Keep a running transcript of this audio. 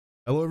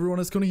Hello everyone,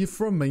 it's Connor here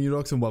from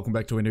MenuDocs and welcome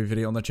back to a new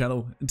video on the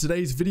channel. In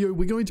today's video,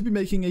 we're going to be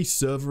making a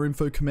server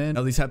info command.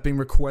 Now these have been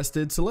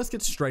requested, so let's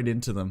get straight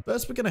into them.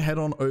 First, we're going to head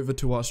on over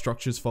to our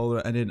structures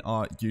folder and in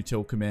our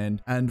util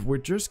command. And we're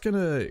just going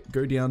to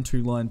go down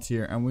 2 lines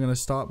here and we're going to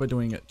start by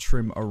doing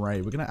trim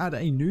array. We're going to add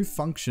a new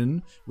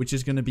function, which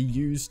is going to be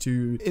used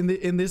to,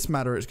 in this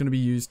matter, it's going to be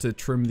used to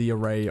trim the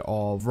array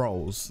of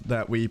roles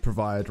that we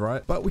provide,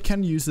 right? But we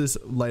can use this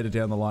later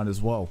down the line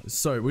as well.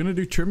 So we're going to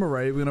do trim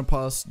array. We're going to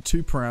pass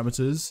 2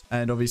 parameters.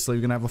 And obviously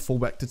we're going to have a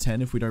fallback to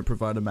 10 if we don't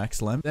provide a max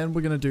length. Then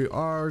we're going to do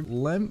our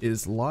length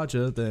is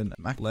larger than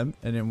max length.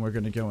 And then we're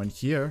going to go in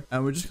here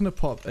and we're just going to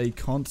pop a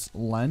const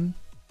len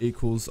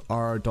equals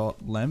r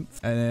dot length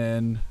and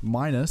then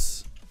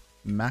minus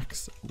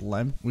max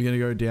length. We're going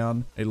to go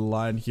down a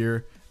line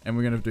here and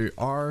we're going to do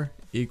r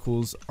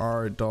equals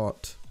r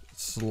dot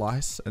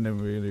slice, and then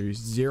we're going to do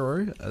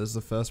 0 as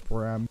the first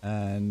param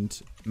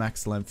and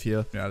max length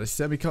here. Now the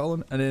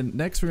semicolon, and then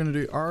next we're going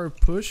to do r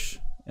push.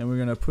 And we're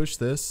going to push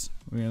this.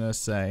 We're going to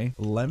say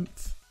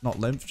length, not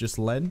length, just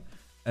len,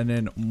 and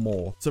then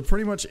more. So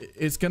pretty much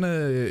it's going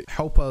to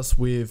help us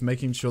with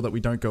making sure that we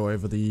don't go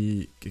over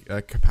the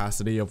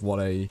capacity of what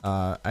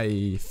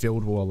a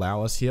field will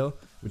allow us here,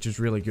 which is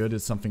really good.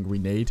 It's something we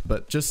need.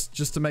 But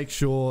just to make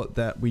sure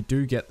that we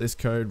do get this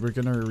code, we're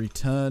going to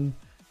return,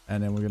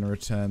 and then we're going to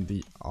return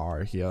the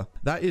R here.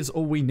 That is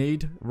all we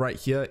need right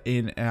here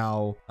in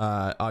our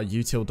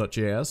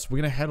util.js. We're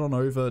going to head on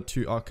over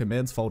to our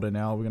commands folder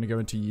now. We're going to go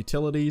into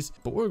utilities.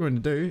 But what we're going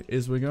to do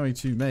is we're going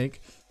to make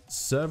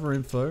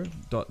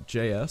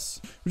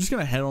serverinfo.js. We're just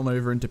going to head on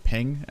over into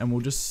ping and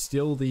we'll just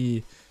steal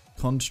the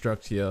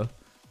construct here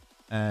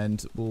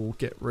and we'll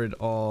get rid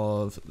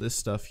of this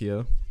stuff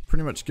here.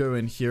 Pretty much go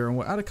in here and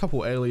we'll add a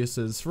couple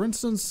aliases. For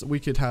instance, we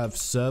could have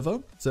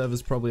server.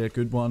 Server's probably a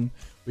good one.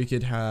 We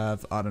could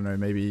have, I don't know,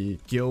 maybe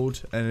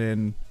guild and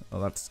then, oh,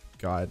 that's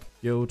guide,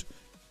 guild.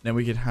 Then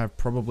we could have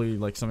probably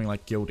like something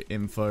like guild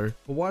info.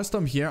 But whilst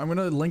I'm here, I'm going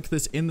to link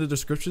this in the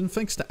description.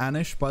 Thanks to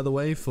Anish, by the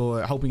way,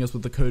 for helping us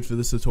with the code for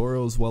this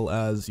tutorial, as well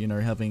as, you know,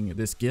 having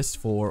this gist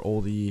for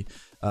all the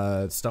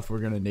stuff we're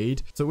going to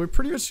need. So we're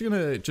pretty much going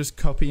to just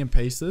copy and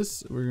paste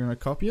this. We're going to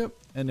copy it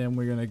and then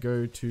we're going to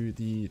go to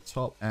the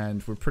top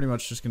and we're pretty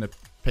much just going to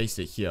paste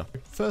it here.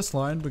 First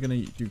line, we're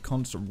going to do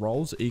const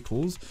roles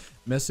equals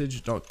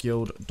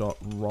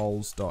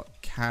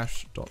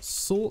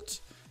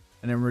message.guild.roles.cache.sort.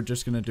 And then we're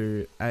just going to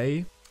do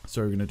a.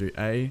 So we're going to do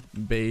a,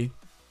 b,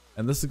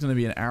 and this is going to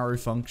be an arrow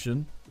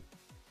function.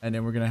 And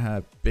then we're going to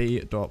have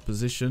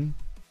b.position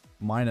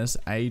minus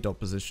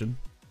a.position.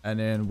 And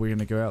then we're going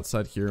to go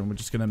outside here and we're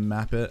just going to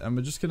map it. And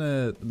we're just going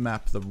to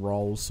map the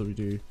roles. So we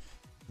do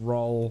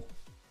role,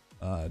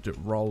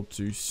 role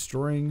to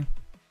string.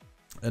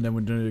 And then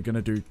we're going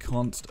to do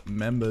const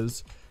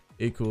members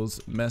equals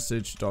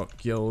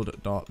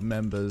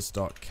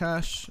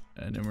message.guild.members.cache.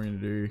 And then we're going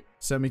to do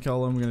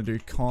semicolon. We're going to do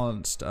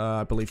const,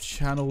 I believe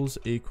channels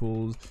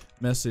equals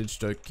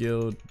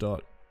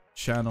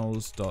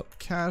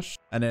message.guild.channels.cache.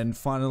 And then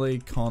finally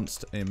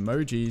const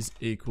emojis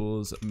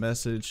equals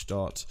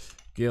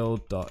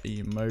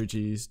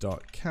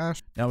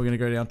message.guild.emojis.cache. Now we're going to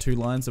go down 2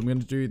 lines and we're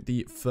going to do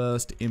the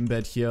first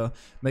embed here,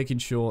 making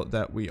sure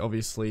that we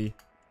obviously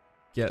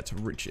get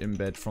rich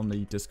embed from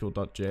the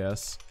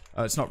discord.js.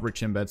 It's not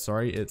rich embed,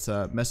 sorry. It's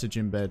message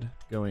embed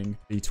going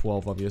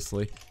v12,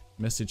 obviously.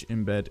 Message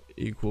embed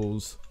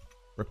equals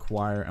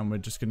require, and we're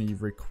just going to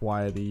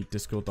require the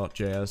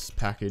discord.js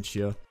package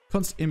here.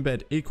 Const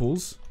embed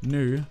equals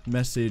new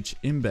message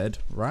embed,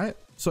 right?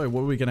 So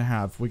what are we going to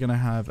have? We're going to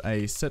have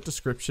a set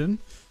description.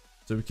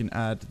 So we can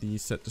add the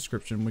set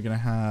description. We're going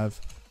to have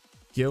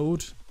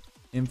guild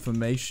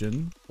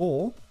information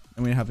or,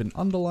 and we have an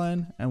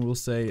underline and we'll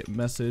say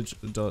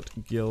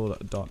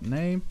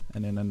message.guild.name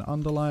and then an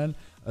underline,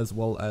 as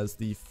well as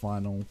the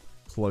final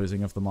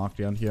closing of the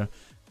markdown here.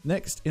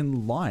 Next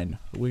in line,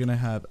 we're going to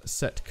have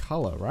set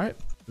color, right?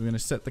 We're going to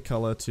set the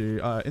color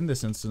to, in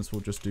this instance, we'll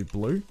just do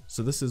blue.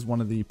 So this is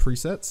one of the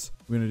presets.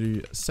 We're going to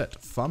do set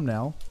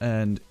thumbnail.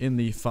 And in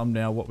the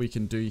thumbnail, what we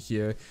can do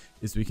here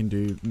is we can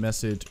do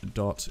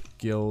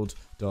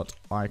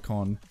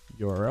message.guild.icon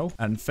URL.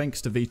 And thanks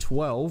to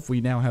v12,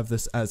 we now have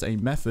this as a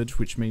method,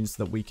 which means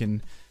that we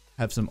can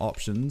have some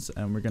options,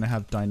 and we're going to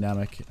have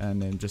dynamic and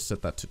then just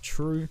set that to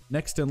true.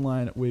 Next in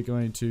line, we're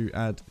going to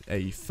add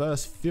a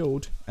first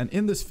field, and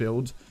in this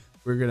field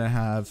we're going to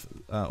have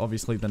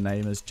obviously the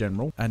name as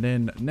general, and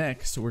then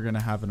next we're going to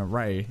have an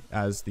array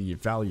as the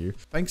value.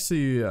 Thanks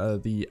to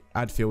the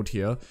add field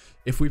here,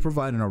 if we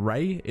provide an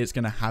array, it's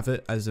going to have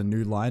it as a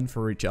new line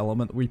for each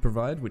element that we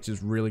provide, which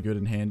is really good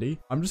and handy.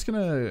 I'm just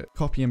going to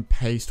copy and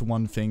paste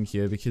one thing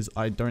here because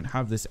I don't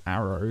have this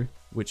arrow,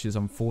 which is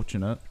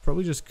unfortunate.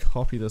 Probably just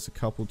copy this a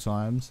couple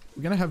times.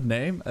 We're going to have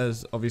name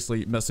as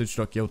obviously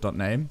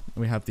message.guild.name.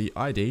 We have the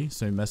ID,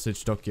 so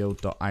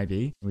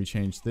message.guild.id. We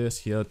change this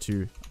here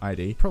to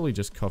ID. Probably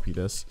just copy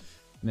this.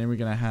 And then we're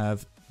going to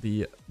have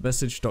the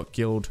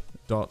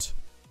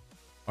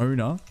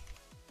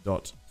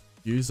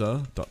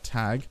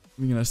message.guild.owner.user.tag.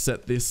 We're going to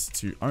set this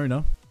to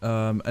owner.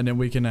 And then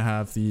we're going to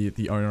have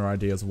the owner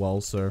ID as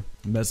well. So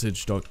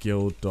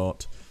message.guild. I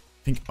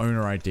think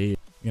owner ID.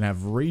 We're going to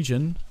have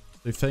region.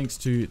 So thanks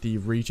to the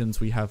regions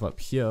we have up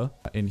here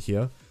in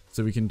here.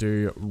 So we can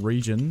do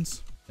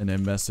regions and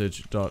then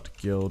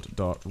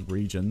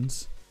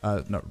message.guild.regions.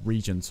 Not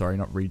region, sorry,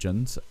 not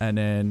regions. And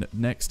then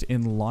next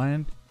in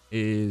line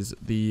is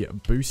the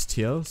boost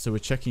tier. So we're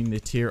checking the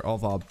tier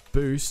of our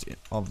boost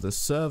of the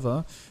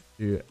server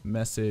to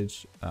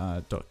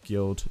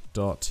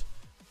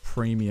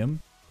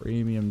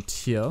message.guild.premium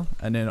tier.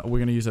 And then we're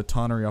going to use a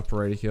ternary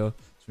operator here.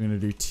 So we're going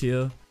to do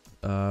tier,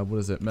 what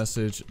is it?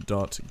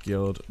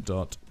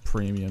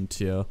 Message.guild.premium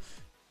tier.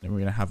 And we're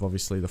going to have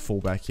obviously the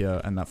fallback here,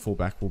 and that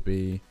fallback will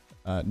be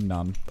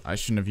none. I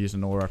shouldn't have used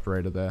an OR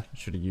operator there. I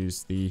should have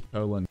used the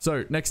colon.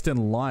 So next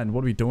in line,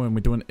 what are we doing?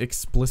 We're doing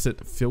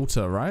explicit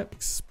filter, right?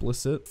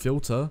 Explicit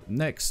filter.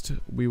 Next,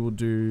 we will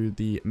do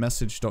the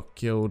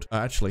message.guild.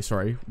 Actually,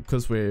 sorry,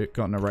 because we've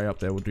got an array up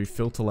there, we'll do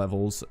filter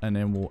levels, and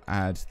then we'll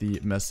add the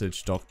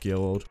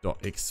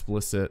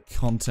message.guild.explicit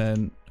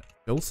content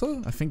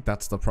filter. I think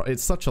that's the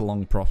it's such a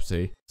long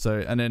property.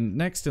 So, and then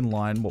next in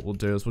line, what we'll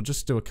do is we'll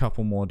just do a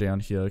couple more down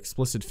here.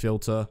 Explicit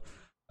filter.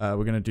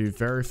 We're going to do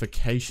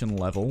verification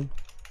level.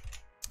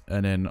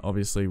 And then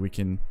obviously we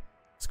can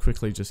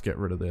quickly just get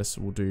rid of this.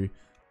 We'll do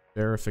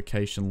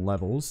verification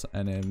levels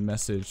and then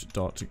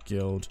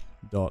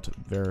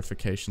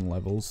message.guild.verification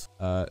levels.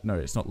 No,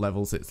 it's not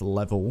levels, it's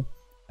level.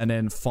 And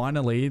then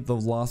finally, the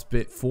last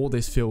bit for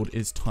this field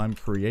is time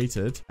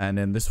created. And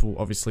then this will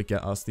obviously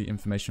get us the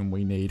information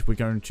we need. We're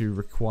going to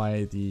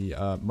require the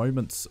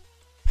moments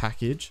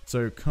package.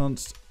 So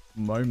const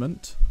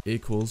moment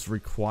equals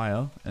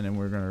require, and then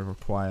we're going to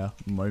require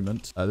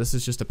moment. This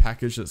is just a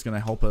package that's going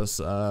to help us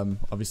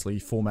obviously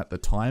format the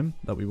time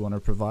that we want to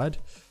provide.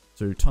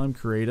 So time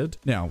created.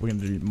 Now we're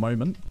going to do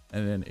moment,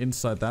 and then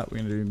inside that we're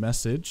going to do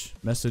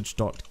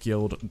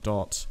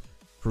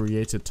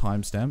message.guild.created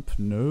timestamp.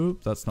 No,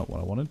 that's not what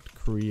I wanted.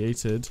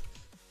 Created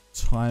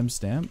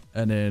timestamp.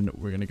 And then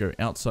we're going to go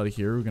outside of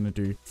here. We're going to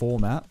do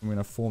format. I'm going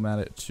to format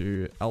it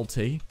to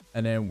LT,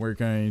 and then we're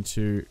going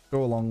to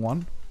go along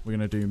one. We're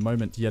going to do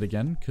moment yet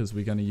again because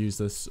we're going to use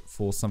this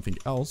for something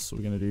else. So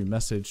we're going to do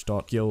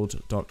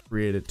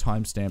message.guild.created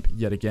timestamp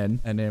yet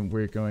again. And then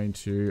we're going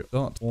to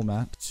dot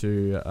format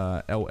to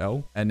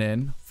LL. And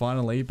then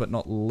finally, but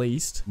not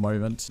least,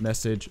 moment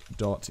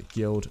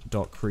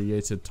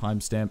message.guild.created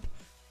timestamp.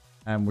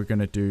 And we're going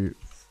to do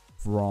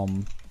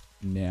from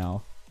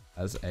now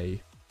as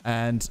a,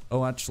 and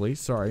oh, actually,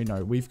 sorry,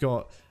 no, we've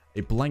got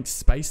a blank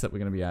space that we're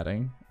going to be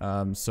adding.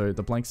 So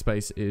the blank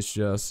space is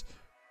just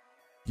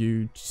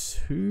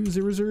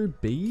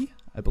U200B,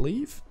 I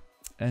believe.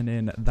 And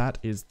then that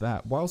is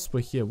that. Whilst we're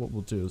here, what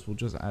we'll do is we'll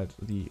just add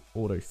the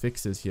auto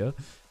fixes here.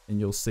 And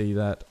you'll see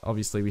that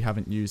obviously we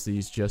haven't used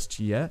these just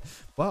yet,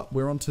 but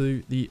we're on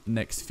to the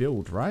next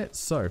field, right?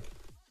 So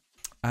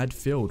add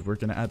field, we're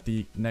going to add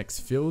the next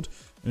field.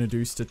 We're going to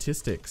do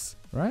statistics,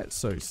 right?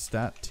 So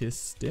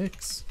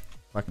statistics,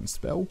 if I can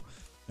spell.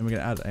 And we're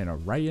going to add an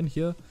array in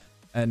here.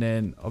 And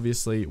then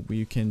obviously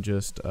we can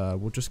just,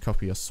 we'll just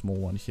copy a small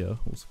one here.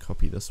 We'll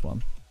copy this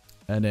one.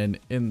 And then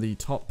in the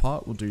top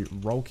part, we'll do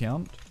roll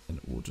count. And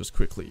we'll just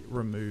quickly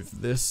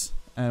remove this.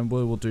 And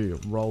we will do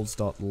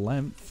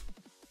roles.length,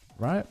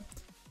 right?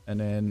 And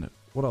then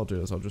what I'll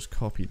do is I'll just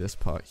copy this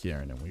part here,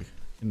 and then we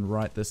can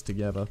write this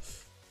together.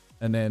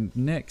 And then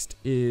next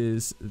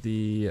is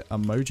the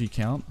emoji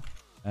count.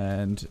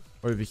 And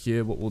over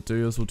here, what we'll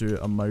do is we'll do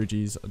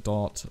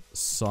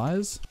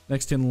emojis.size.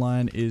 Next in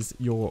line is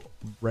your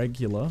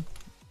regular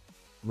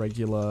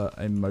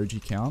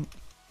emoji count.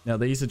 Now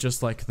these are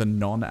just like the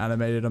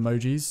non-animated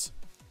emojis.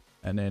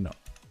 And then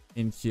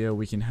in here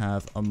we can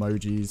have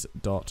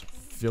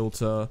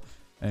emojis.filter,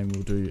 and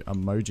we'll do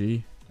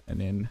emoji. And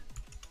then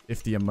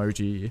if the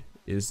emoji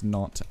is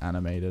not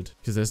animated,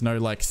 because there's no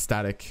like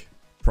static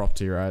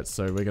property, right?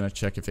 So we're going to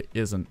check if it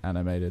isn't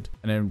animated,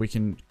 and then we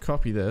can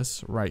copy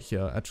this right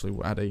here. Actually,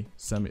 we'll add a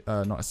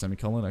not a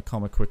semicolon, a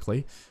comma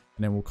quickly,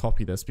 and then we'll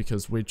copy this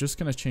because we're just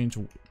going to change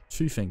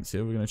two things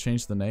here. We're going to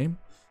change the name.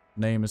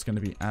 Name is going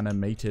to be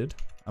animated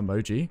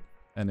emoji,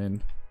 and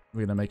then we're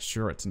going to make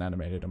sure it's an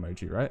animated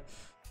emoji, right?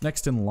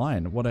 Next in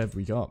line, what have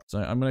we got? So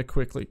I'm going to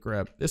quickly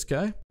grab this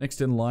guy. Next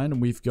in line,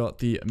 we've got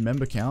the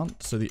member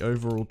count. So the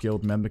overall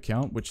guild member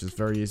count, which is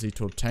very easy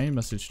to obtain,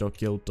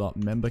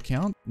 message.guild.member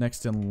count.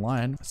 Next in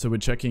line, so we're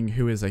checking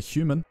who is a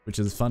human, which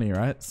is funny,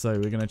 right? So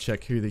we're going to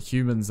check who the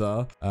humans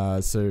are.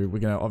 So we're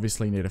going to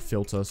obviously need a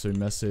filter. So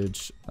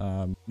message,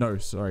 no,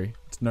 sorry.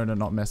 No,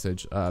 not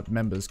message,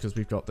 members, because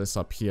we've got this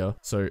up here.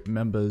 So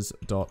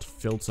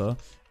members.filter.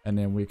 And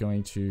then we're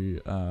going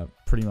to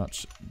pretty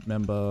much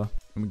member,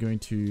 and we're going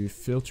to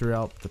filter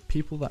out the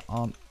people that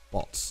aren't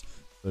bots.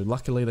 So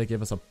luckily they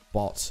give us a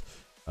bot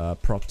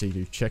property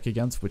to check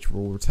against, which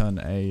will return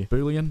a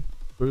balloon.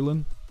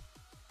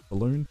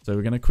 So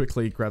we're going to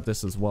quickly grab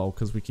this as well,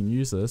 because we can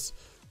use this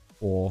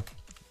for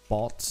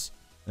bots,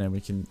 and then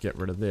we can get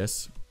rid of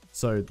this.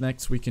 So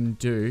next we can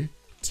do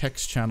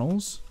text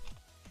channels.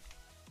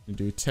 We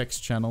can do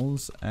text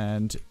channels,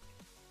 and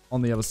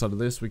on the other side of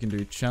this, we can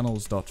do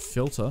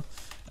channels.filter,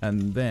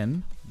 and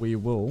then we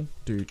will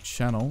do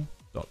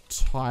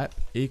channel.type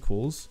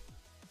equals,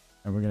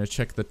 and we're going to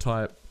check the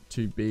type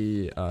to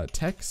be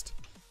text,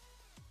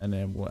 and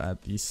then we'll add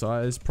the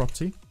size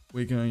property.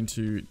 We're going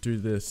to do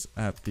this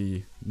at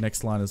the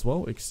next line as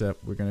well,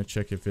 except we're going to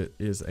check if it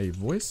is a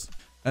voice.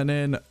 And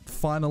then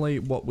finally,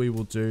 what we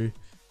will do,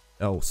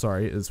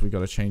 is we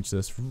got to change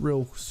this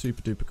real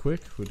super duper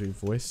quick. We'll do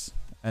voice,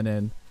 and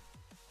then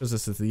because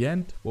this is the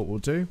end, what we'll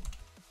do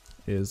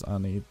is I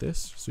need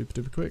this super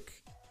duper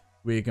quick.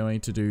 We're going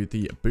to do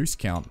the boost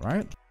count,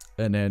 right?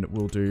 And then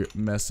we'll do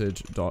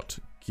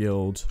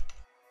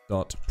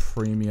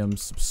message.guild.premium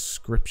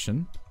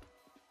subscription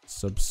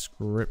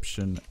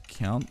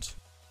count,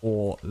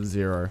 or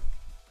 0.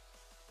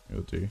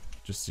 We'll do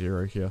just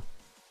 0 here.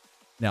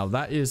 Now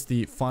that is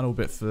the final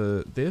bit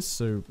for this,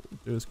 so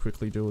we'll just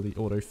quickly do all the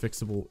auto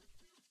fixable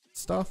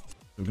stuff.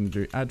 We're going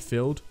to do add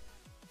field,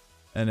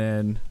 and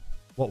then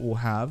what we'll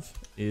have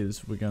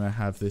is we're going to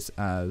have this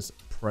as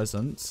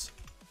presence,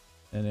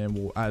 and then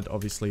we'll add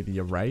obviously the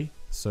array.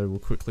 So we'll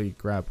quickly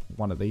grab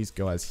one of these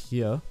guys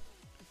here.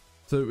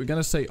 So we're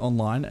going to say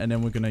online, and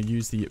then we're going to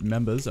use the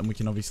members, and we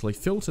can obviously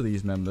filter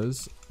these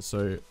members.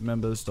 So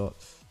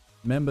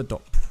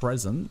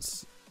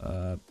member.presence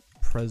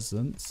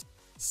presence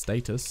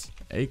status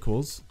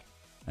equals,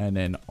 and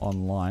then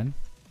online.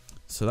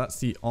 So that's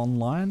the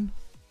online.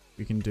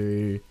 We can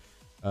do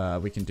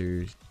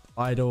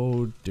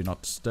idle, do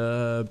not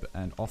disturb,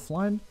 and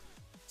offline.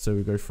 So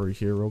we go through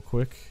here real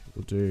quick.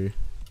 We'll do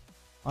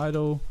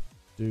idle,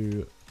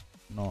 do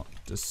not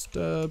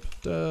disturb,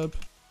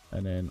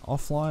 and then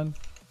offline.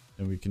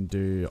 And we can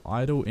do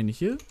idle in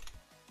here.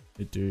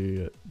 We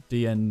do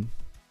dnd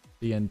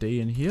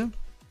in here.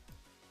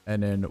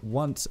 And then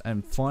once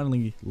and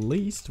finally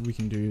least, we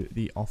can do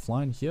the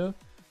offline here.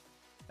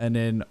 And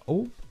then,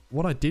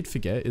 what I did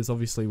forget is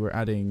obviously we're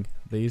adding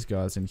these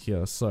guys in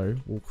here. So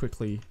we'll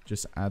quickly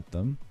just add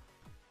them.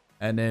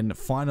 And then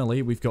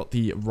finally, we've got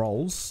the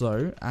roles.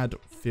 So add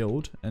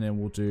field, and then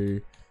we'll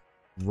do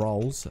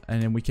roles.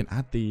 And then we can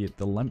add the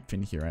length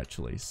in here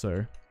actually.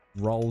 So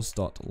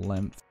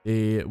roles.length.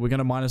 We're going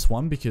to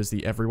 -1 because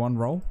the everyone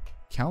role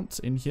counts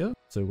in here.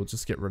 So we'll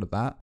just get rid of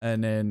that.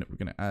 And then we're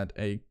going to add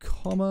a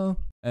comma.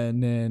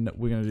 And then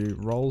we're going to do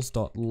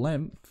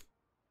roles.length,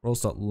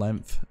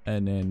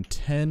 and then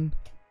 10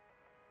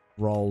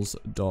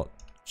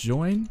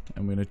 roles.join,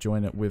 and we're going to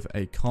join it with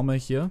a comma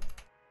here.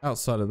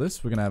 Outside of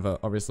this, we're going to have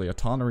obviously a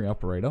ternary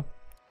operator.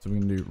 So we're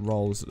going to do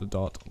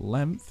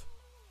roles.length,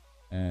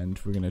 and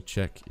we're going to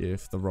check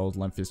if the roles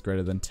length is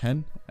greater than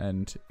 10.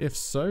 And if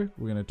so,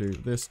 we're going to do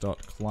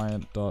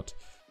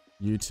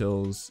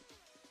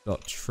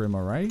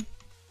this.client.utils.trimArray.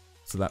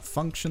 So that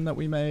function that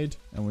we made,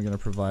 and we're going to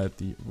provide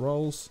the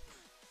roles.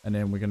 And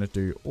then we're going to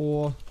do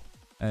or,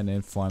 and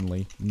then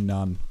finally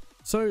none.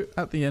 So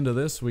at the end of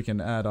this, we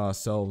can add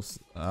ourselves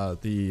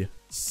the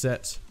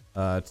set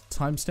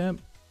timestamp.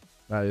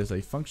 That is a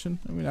function.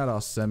 And we add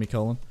our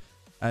semicolon.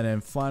 And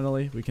then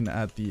finally, we can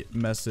add the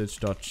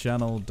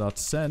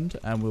message.channel.send,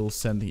 and we'll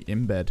send the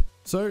embed.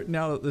 So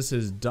now that this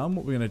is done,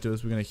 what we're going to do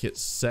is we're going to hit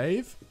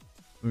save.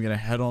 We're going to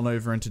head on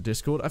over into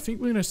Discord. I think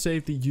we're going to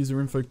save the user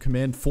info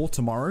command for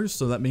tomorrow.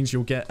 So that means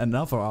you'll get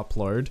another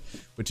upload,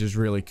 which is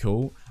really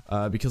cool.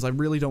 Because I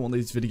really don't want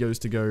these videos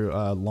to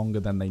go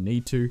longer than they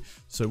need to.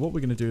 So what we're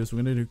going to do is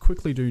we're going to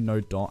quickly do no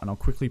dot, and I'll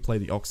quickly play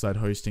the Oxide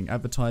hosting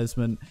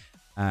advertisement,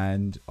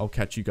 and I'll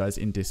catch you guys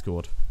in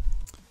Discord.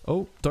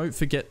 Oh, don't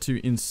forget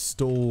to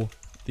install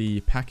the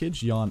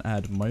package yarn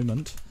add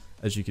moment.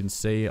 As you can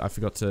see, I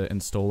forgot to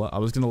install it. I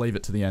was going to leave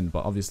it to the end,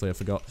 but obviously I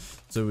forgot.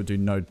 So we'll do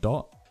no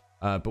dot.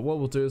 But what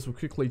we'll do is we'll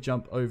quickly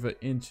jump over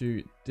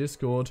into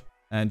Discord,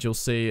 and you'll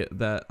see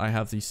that I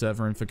have the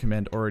Serverinfo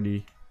command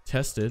already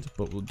tested,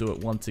 but we'll do it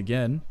once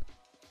again.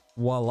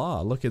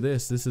 Voila, look at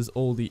this. This is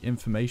all the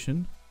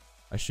information.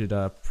 I should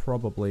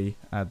probably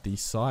add the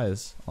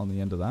size on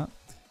the end of that.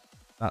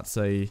 That's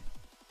a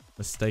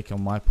mistake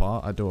on my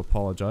part. I do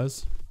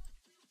apologize.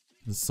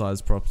 The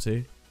size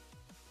property.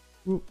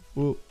 Whoop,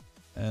 whoop.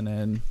 And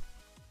then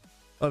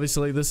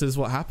obviously this is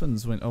what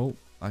happens when,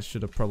 I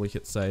should have probably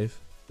hit save.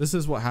 This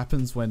is what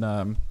happens when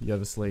you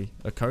obviously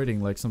are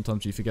coding. Like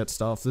sometimes you forget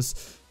stuff.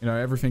 This,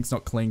 everything's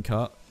not clean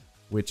cut,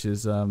 which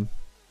is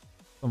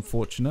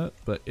unfortunate,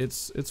 but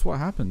it's what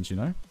happens,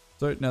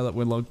 So now that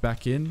we're logged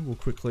back in, we'll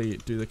quickly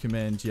do the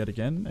command yet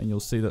again, and you'll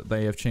see that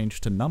they have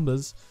changed to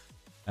numbers.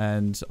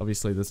 And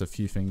obviously there's a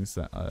few things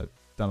that are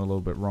done a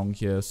little bit wrong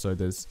here. So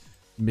there's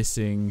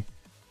missing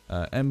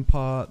M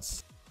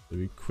parts. So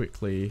we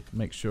quickly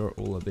make sure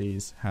all of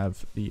these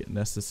have the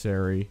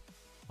necessary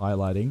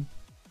highlighting.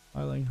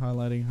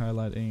 Highlighting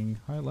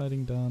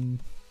done.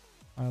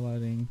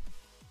 Highlighting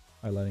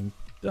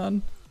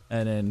done.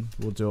 And then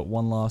we'll do it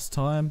one last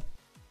time.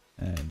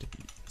 And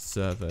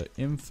server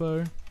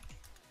info.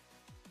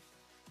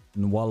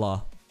 And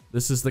voila.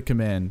 This is the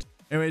command.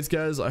 Anyways,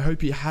 guys, I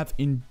hope you have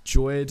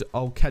enjoyed.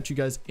 I'll catch you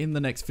guys in the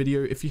next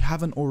video. If you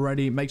haven't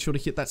already, make sure to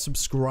hit that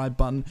subscribe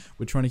button.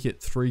 We're trying to hit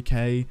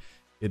 3K.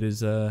 It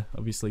is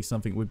obviously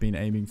something we've been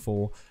aiming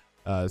for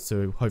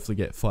So hopefully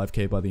get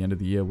 5K by the end of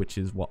the year, which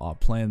is what our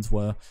plans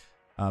were.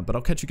 But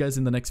I'll catch you guys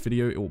in the next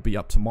video. It will be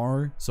up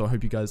tomorrow, so I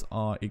hope you guys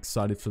are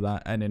excited for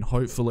that. And then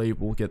hopefully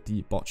we'll get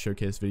the bot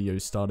showcase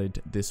videos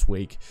started this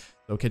week.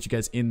 So I'll catch you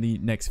guys in the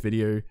next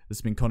video. This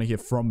has been Connor here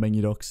from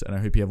MenuDocs, and I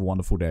hope you have a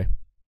wonderful day.